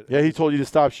he did. Yeah, he told you to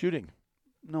stop shooting.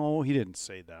 No, he didn't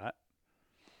say that.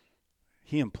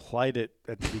 He implied it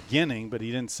at the beginning, but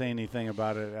he didn't say anything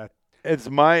about it at. As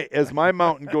my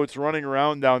mountain goats running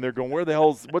around down there going, where the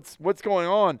hell's what's going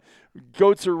on?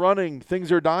 Goats are running,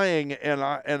 things are dying,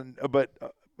 but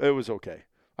it was okay.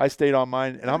 I stayed on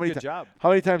mine. And how many Good job. how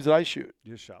many times did I shoot?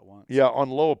 You just shot once. Yeah, on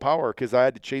low power, because I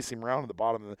had to chase him around at the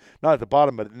bottom not at the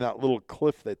bottom, but in that little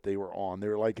cliff that they were on. They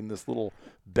were like in this little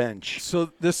bench.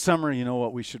 So this summer, you know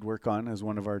what we should work on as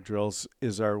one of our drills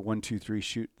is our 1, 2, 3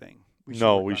 shoot thing.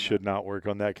 We should not work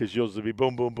on that, because yours would be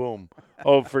boom, boom, boom.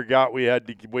 Oh, forgot we had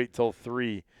to wait till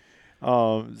 3.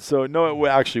 So no, it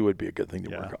actually would be a good thing to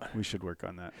work on. We should work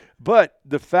on that. But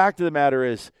the fact of the matter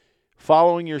is,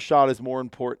 following your shot is more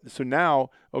important. So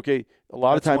now, okay, a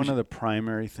lot That's of times, one of the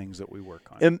primary things that we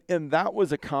work on. and that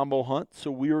was a combo hunt. So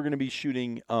we were going to be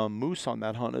shooting moose on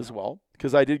that hunt as well,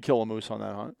 because I did kill a moose on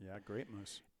that hunt. Yeah, great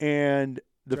moose. And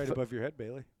It's right above your head,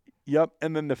 Bailey. Yep.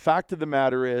 And then the fact of the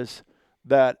matter is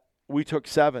that we took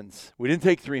 7s. We didn't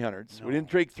take 300s. No. We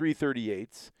didn't take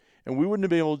 338s. And we wouldn't have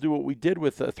been able to do what we did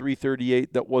with a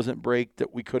 338 that wasn't braked,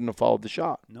 that we couldn't have followed the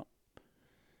shot. No.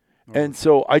 And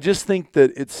so I just think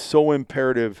that it's so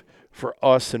imperative for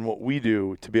us and what we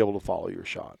do to be able to follow your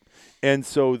shot. And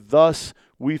so thus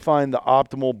we find the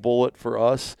optimal bullet for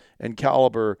us and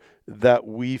caliber that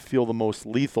we feel the most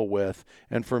lethal with.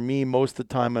 And for me, most of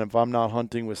the time, if I'm not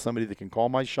hunting with somebody that can call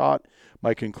my shot,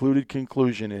 my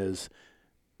conclusion is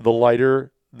the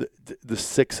lighter, the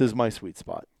 6 is my sweet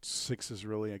spot, 6 is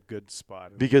really a good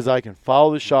spot. because I can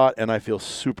follow the shot and I feel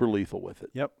super lethal with it.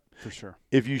 Yep. For sure.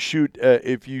 If you shoot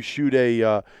if you shoot a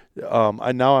if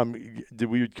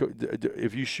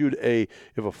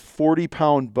a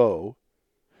 40-pound bow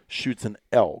shoots an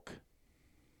elk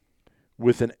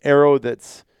with an arrow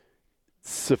that's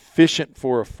sufficient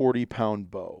for a 40-pound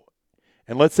bow,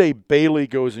 and let's say Bailey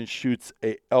goes and shoots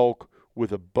a elk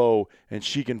with a bow and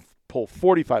she can pull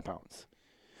 45 pounds,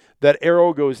 that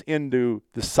arrow goes into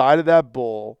the side of that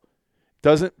bull,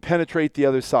 doesn't penetrate the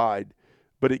other side,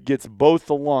 but it gets both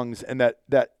the lungs, and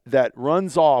that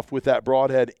runs off with that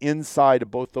broadhead inside of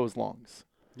both those lungs.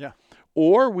 Yeah.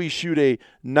 Or we shoot a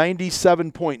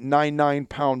 97.99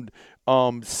 pound,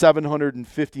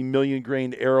 750 million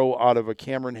grain arrow out of a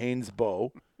Cameron Hanes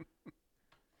bow,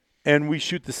 and we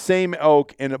shoot the same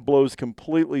elk and it blows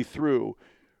completely through.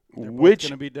 They're both Which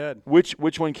going to be dead.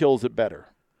 Which one kills it better?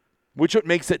 Which one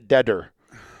makes it deader?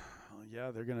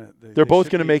 Yeah, they're going to. They're both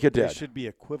going to make it dead. They should be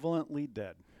equivalently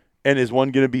dead. And is one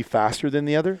going to be faster than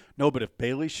the other? No, but if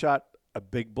Bailey shot a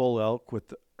big bull elk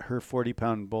with her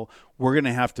 40-pound bull, we're going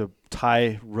to have to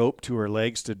tie rope to her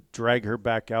legs to drag her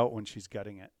back out when she's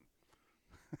gutting it.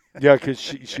 Yeah, because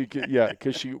she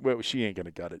ain't going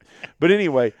to gut it. But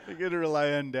anyway, You're going to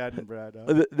rely on Dad and Brad.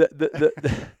 Huh?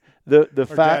 the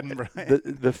fact Dad and Brian.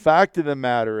 the fact of the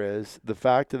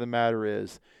matter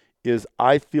is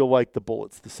I feel like the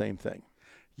bullet's the same thing.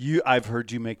 I've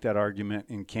heard you make that argument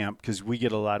in camp because we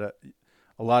get a lot of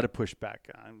pushback.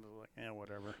 I'm like,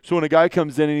 whatever. So when a guy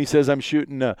comes in and he says, I'm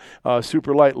shooting a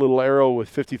super light little arrow with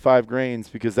 55 grains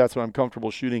because that's what I'm comfortable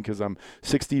shooting because I'm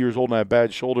 60 years old and I have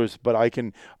bad shoulders, but I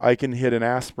can hit an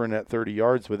aspirin at 30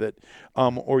 yards with it.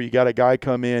 Or you got a guy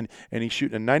come in and he's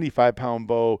shooting a 95-pound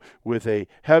bow with a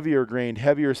heavier grained,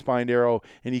 heavier spined arrow,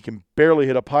 and he can barely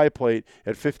hit a pie plate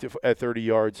at 30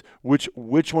 yards. Which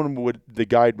one would the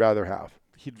guide rather have?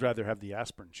 He'd rather have the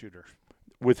aspirin shooter.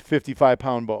 With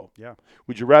 55-pound bow. Yeah.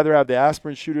 Would you rather have the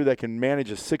aspirin shooter that can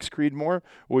manage a 6 Creedmoor, or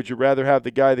would you rather have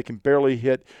the guy that can barely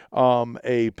hit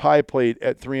a pie plate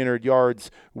at 300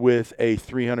 yards with a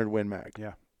 300 Win Mag?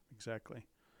 Yeah, exactly.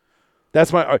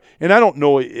 That's my and I don't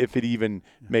know if it even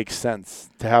makes sense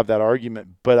to have that argument,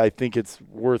 but I think it's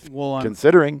worth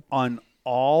considering. On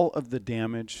all of the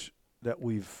damage that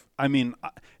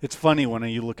it's funny when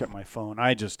you look at my phone,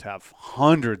 I just have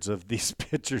hundreds of these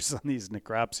pictures on these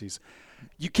necropsies.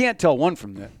 You can't tell one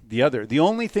from the other. The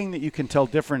only thing that you can tell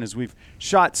different is we've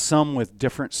shot some with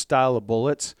different style of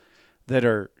bullets that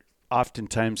are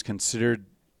oftentimes considered,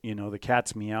 the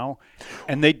cat's meow,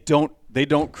 and they don't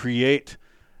create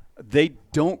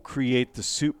the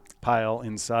soup pile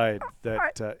inside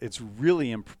that it's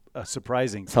really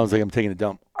surprising. Sounds like I'm taking a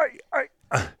dump.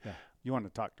 Yeah. You want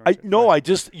to talk? Don't you? No, I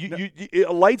just a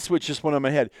light switch just went on my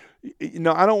head.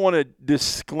 I don't want to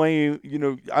disclaim.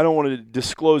 I don't want to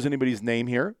disclose anybody's name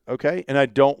here, okay? And I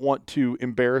don't want to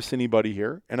embarrass anybody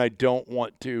here, and I don't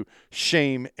want to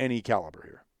shame any caliber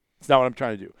here. It's not what I'm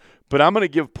trying to do. But I'm going to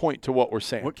give point to what we're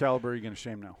saying. What caliber are you going to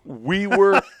shame now? We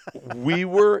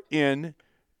were in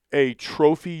a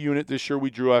trophy unit this year. We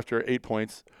drew after 8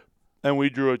 points. And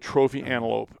we drew a trophy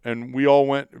antelope, and we all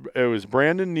went. It was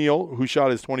Brandon Neal who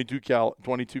shot his 22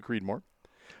 Creedmoor.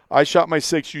 I shot my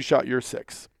 6. You shot your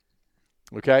 6.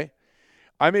 Okay,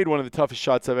 I made one of the toughest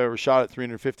shots I've ever shot at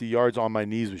 350 yards on my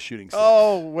knees with shooting 6.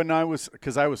 Oh,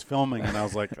 because I was filming and I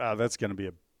was like, that's going to be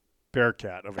a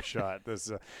bearcat of a shot.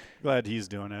 Glad he's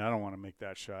doing it. I don't want to make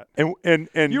that shot. And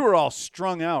you were all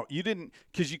strung out. You didn't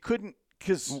because you couldn't.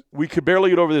 Because we could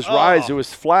barely get over this rise. It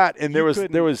was flat, and there was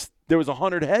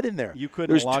 100 head in there. You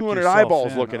couldn't. There's lock 200 yourself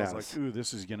eyeballs in. looking I at was us. like, ooh,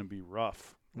 this is going to be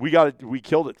rough. We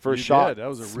killed it first shot. Did. That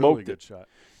was a Smoked really good shot.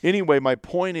 Anyway, my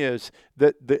point is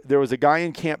that there was a guy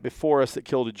in camp before us that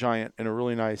killed a giant and a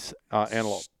really nice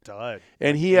antelope. Stud.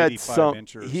 And like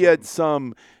he had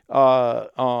some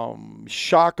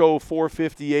Shako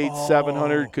 458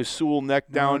 700 Casull neck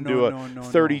down to a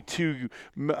 32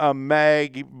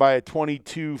 mag by a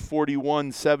 22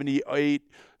 41 78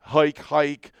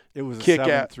 hike. It was a kick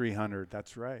 7-300.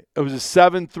 That's right. It was a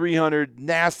 7-300,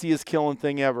 nastiest killing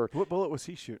thing ever. What bullet was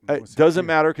he shooting? It doesn't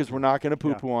matter because we're not going to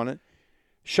poo-poo on it.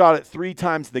 Shot it 3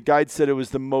 times. The guide said it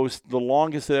was the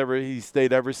longest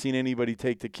they'd ever seen anybody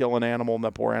take to kill an animal, and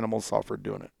that poor animal suffered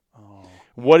doing it. Oh.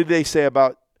 What did they say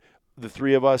about the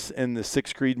 3 of us and the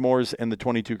 6 Creedmoors and the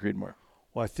 22 Creedmoor?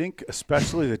 Well, I think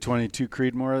especially the 22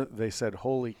 Creedmoor, they said,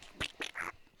 holy.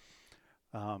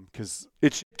 Because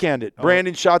it's candid.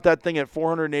 Brandon shot that thing at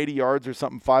 480 yards or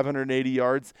something, 580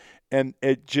 yards, and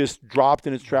it just dropped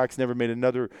in its tracks, never made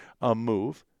another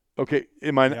move. Okay,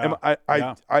 it might have been a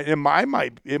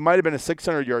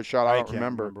 600-yard shot. I don't can't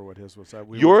remember. what his was.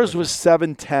 Yours was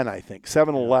 710, I think,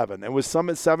 711. It was some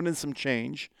at 7 and some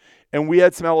change, and we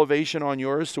had some elevation on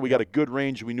yours, so we got a good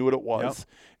range. We knew what it was,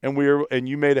 and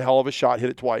you made a hell of a shot. Hit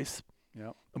it twice.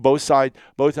 Yep. Both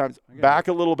times. Back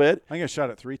a little bit. I think I shot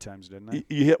it 3 times, didn't I?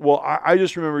 You hit. Well, I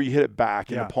just remember you hit it back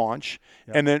in the paunch,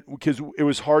 and then because it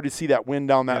was hard to see that wind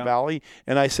down that valley,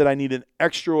 and I said I need an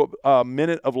extra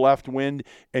minute of left wind,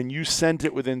 and you sent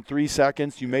it within 3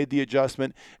 seconds. You made the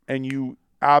adjustment, and you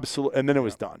absolutely, and then it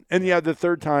was done. And the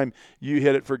third time you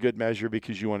hit it for good measure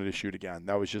because you wanted to shoot again.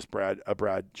 That was just a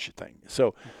Brad thing.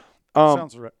 So.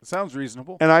 Sounds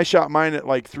reasonable. And I shot mine at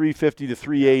like 350 to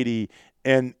 380,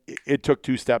 and it took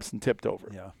 2 steps and tipped over.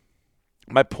 Yeah.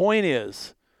 My point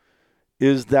is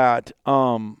that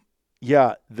the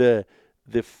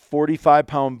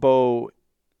 45-pound bow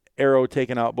arrow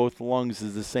taking out both lungs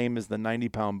is the same as the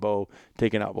 90-pound bow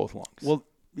taking out both lungs. Well,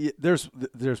 there's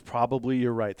probably,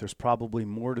 you're right. There's probably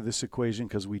more to this equation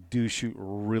because we do shoot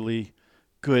really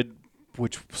good,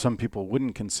 which some people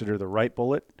wouldn't consider the right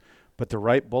bullet. But the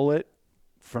right bullet,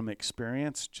 from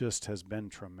experience, just has been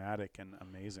traumatic and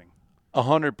amazing.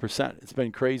 100%. It's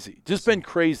been crazy. Been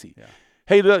crazy. Yeah.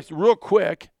 Hey, look, real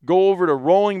quick, go over to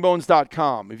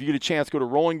rollingbones.com. If you get a chance, go to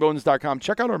rollingbones.com.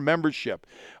 Check out our membership.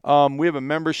 We have a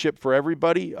membership for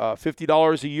everybody,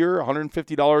 $50 a year,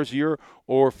 $150 a year,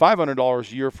 or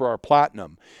 $500 a year for our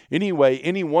platinum. Anyway,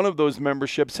 any one of those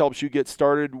memberships helps you get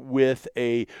started with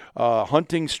a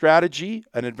hunting strategy,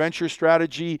 an adventure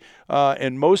strategy,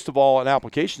 and most of all, an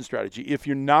application strategy. If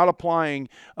you're not applying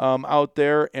out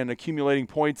there and accumulating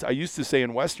points, I used to say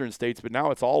in Western states, but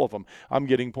now it's all of them. I'm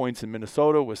getting points in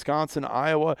Minnesota, Wisconsin,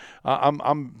 Iowa.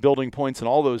 I'm building points in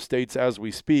all those states as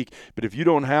we speak. But if you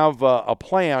don't have a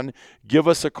plan, give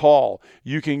us a call.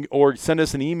 You can, or send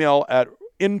us an email at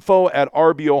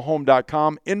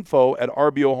info@rbohome.com,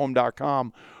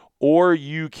 info@rbohome.com, or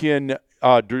you can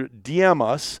DM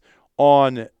us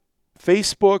on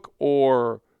Facebook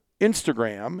or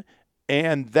Instagram,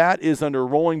 and that is under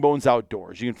Rolling Bones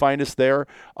Outdoors. You can find us there,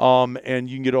 and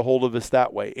you can get a hold of us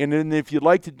that way. And then if you'd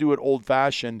like to do it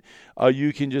old-fashioned,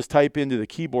 you can just type into the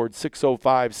keyboard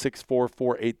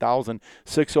 605-644-8000,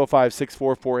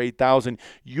 605-644-8000.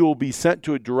 You'll be sent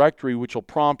to a directory which will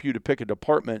prompt you to pick a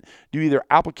department, do either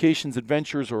applications,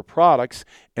 adventures, or products,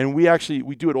 and we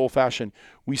do it old-fashioned.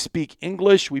 We speak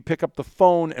English, we pick up the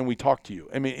phone, and we talk to you.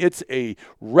 I mean, it's a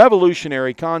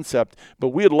revolutionary concept, but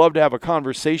we'd love to have a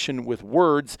conversation with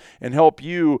words and help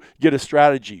you get a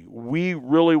strategy. We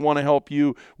really want to help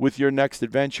you with your next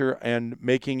adventure and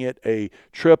making it a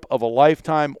trip of a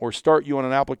lifetime, or start you on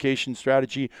an application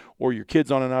strategy, or your kids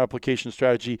on an application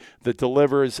strategy that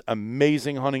delivers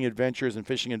amazing hunting adventures and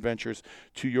fishing adventures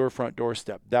to your front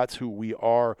doorstep. That's who we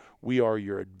are. We are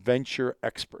your adventure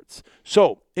experts.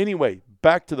 So anyway,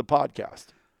 back to the podcast.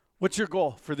 What's your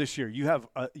goal for this year? You have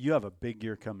a big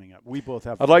year coming up. We both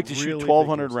have. I'd like to shoot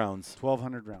 1,200 rounds.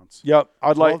 1,200 rounds. Yep,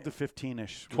 I'd 12 like to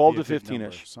 15ish. 12 to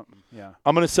 15ish. Something. Yeah.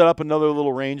 I'm going to set up another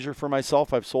little Ranger for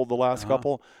myself. I've sold the last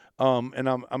couple. And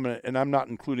I'm not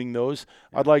including those.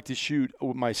 Yeah. I'd like to shoot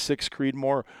with my 6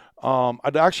 Creedmoor.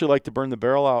 I'd actually like to burn the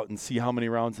barrel out and see how many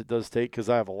rounds it does take, because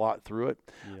I have a lot through it.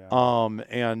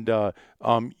 Yeah.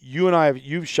 You and I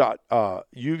you've shot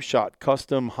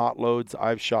custom hot loads.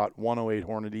 I've shot 108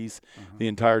 Hornady's the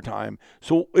entire time.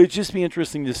 So it'd just be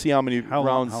interesting to see how many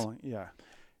rounds. How long? Yeah.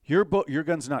 Your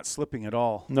gun's not slipping at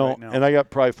all. No, right now. And I got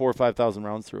probably 4,000 or 5,000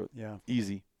 rounds through it. Yeah.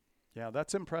 Easy. Yeah,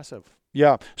 that's impressive.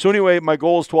 Yeah. So anyway, my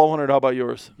goal is 1,200. How about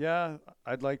yours? Yeah,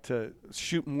 I'd like to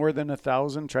shoot more than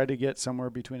 1,000. Try to get somewhere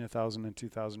between 1,000 and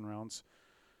 2,000 rounds.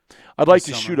 I'd like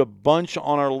to shoot a bunch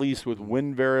on our lease with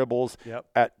wind variables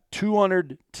at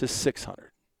 200 to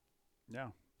 600. Yeah.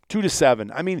 2 to 7.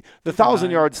 I mean, the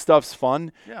 1,000-yard stuff's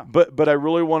fun. Yeah. But I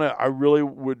really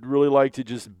would like to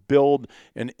just build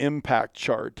an impact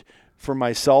chart for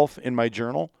myself in my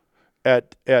journal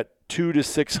at 2 to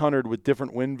 600 with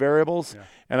different wind variables. Yeah.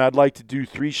 And I'd like to do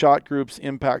 3 shot groups,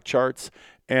 impact charts,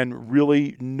 and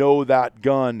really know that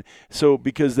gun. So,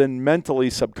 because then mentally,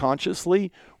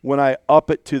 subconsciously, when I up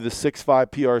it to the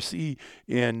 6.5 PRC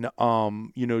in,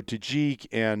 Tajik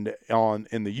and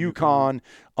in the Yukon,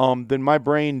 then my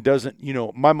brain doesn't,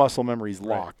 my muscle memory is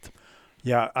locked.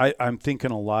 Right. Yeah, I'm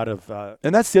thinking a lot of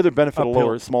and that's the other benefit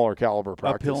of smaller caliber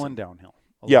practice. Uphill and downhill.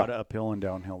 A lot of uphill and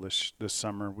downhill this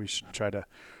summer. We should try to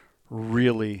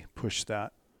really push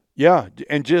that. Yeah,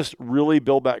 and just really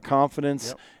build that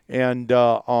confidence, and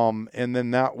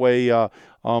then that way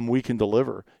we can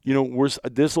deliver.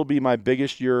 This will be my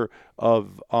biggest year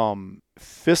of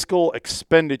fiscal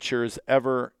expenditures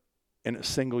ever in a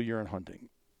single year in hunting.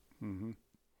 Mm-hmm.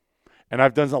 And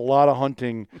I've done a lot of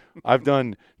hunting. I've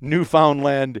done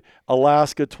Newfoundland,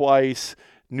 Alaska twice,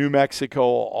 New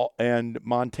Mexico, and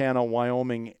Montana,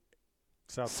 Wyoming,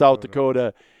 South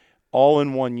Dakota, all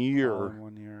in 1 year. All in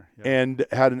 1 year. Yeah. And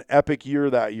had an epic year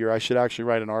that year. I should actually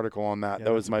write an article on that. Yeah,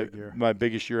 that was that's my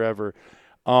biggest year ever.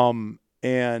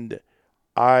 And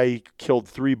I killed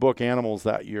 3 book animals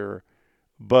that year.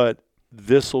 But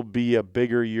this will be a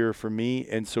bigger year for me.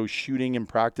 And so shooting and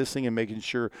practicing and making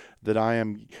sure that I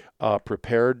am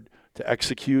prepared to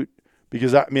execute.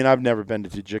 Because, I've never been to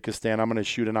Tajikistan. I'm going to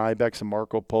shoot an ibex, a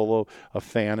Marco Polo, a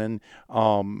Fanon.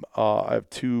 I have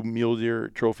 2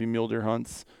 trophy mule deer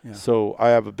hunts. Yeah. So I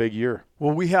have a big year.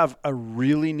 Well, we have a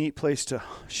really neat place to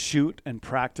shoot and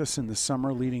practice in the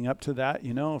summer leading up to that.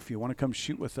 You know, if you want to come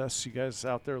shoot with us, you guys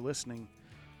out there listening,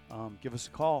 give us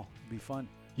a call. It'll be fun.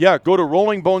 Yeah, go to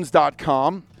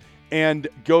rollingbones.com and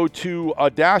go to a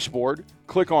dashboard,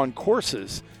 click on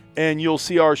courses, and you'll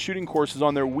see our shooting courses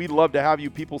on there. We'd love to have you.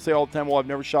 People say all the time, well, I've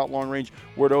never shot long range.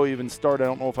 Where do I even start? I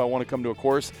don't know if I want to come to a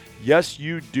course. Yes,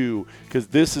 you do, because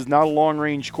this is not a long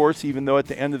range course, even though at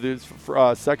the end of this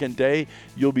second day,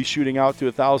 you'll be shooting out to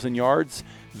 1,000 yards.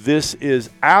 This is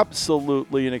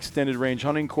absolutely an extended range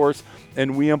hunting course,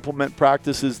 and we implement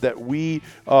practices that we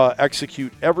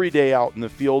execute every day out in the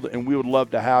field, and we would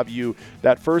love to have you.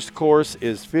 That first course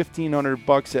is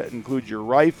 $1,500. That includes your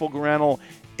rifle rental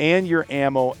and your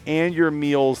ammo and your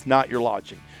meals, not your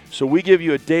lodging. So we give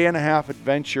you a day-and-a-half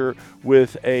adventure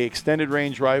with a extended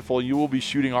range rifle. You will be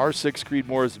shooting our 6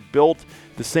 Creedmoors, built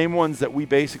the same ones that we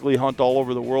basically hunt all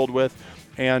over the world with.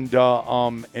 And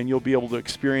you'll be able to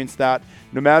experience that.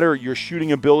 No matter your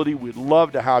shooting ability, we'd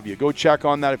love to have you. Go check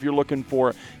on that if you're looking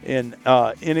for an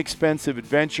inexpensive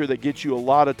adventure that gets you a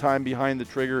lot of time behind the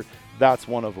trigger. That's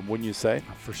one of them, wouldn't you say?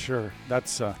 For sure.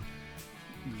 That's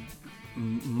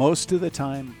most of the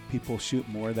time people shoot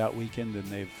more that weekend than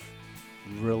they've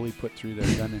really put through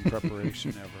their gun in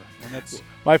preparation ever. And that's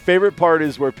my favorite part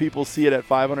is where people see it at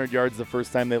 500 yards the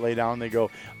first time they lay down. They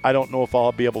go, I don't know if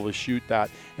I'll be able to shoot that.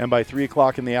 And by 3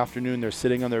 o'clock in the afternoon, they're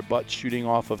sitting on their butts shooting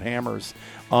off of hammers.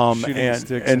 Shooting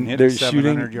sticks and they're hitting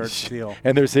 700 yard steel.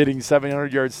 And they're hitting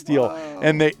 700 yard steel. Wow.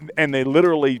 And they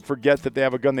literally forget that they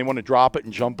have a gun. They want to drop it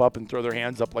and jump up and throw their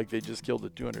hands up like they just killed a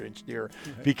 200-inch deer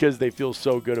because they feel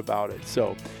so good about it.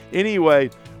 So anyway,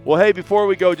 well, hey, before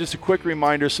we go, just a quick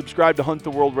reminder, subscribe to Hunt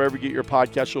the World wherever you get your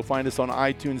podcasts. You'll find us on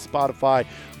iTunes, Spotify,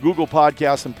 Google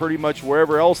Podcasts, and pretty much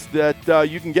wherever else that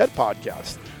you can get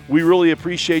podcasts. We really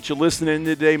appreciate you listening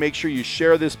today. Make sure you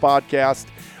share this podcast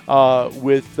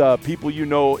with people you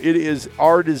know. It is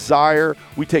our desire.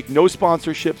 We take no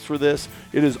sponsorships for this.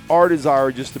 It is our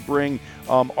desire just to bring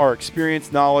our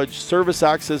experience, knowledge, service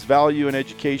access, value, and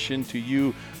education to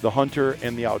you, the hunter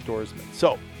and the outdoorsman.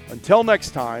 So until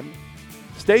next time,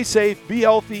 stay safe, be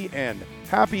healthy, and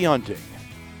happy hunting.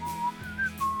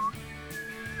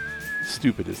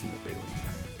 Stupid, isn't it,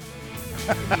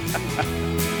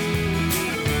 Bailey?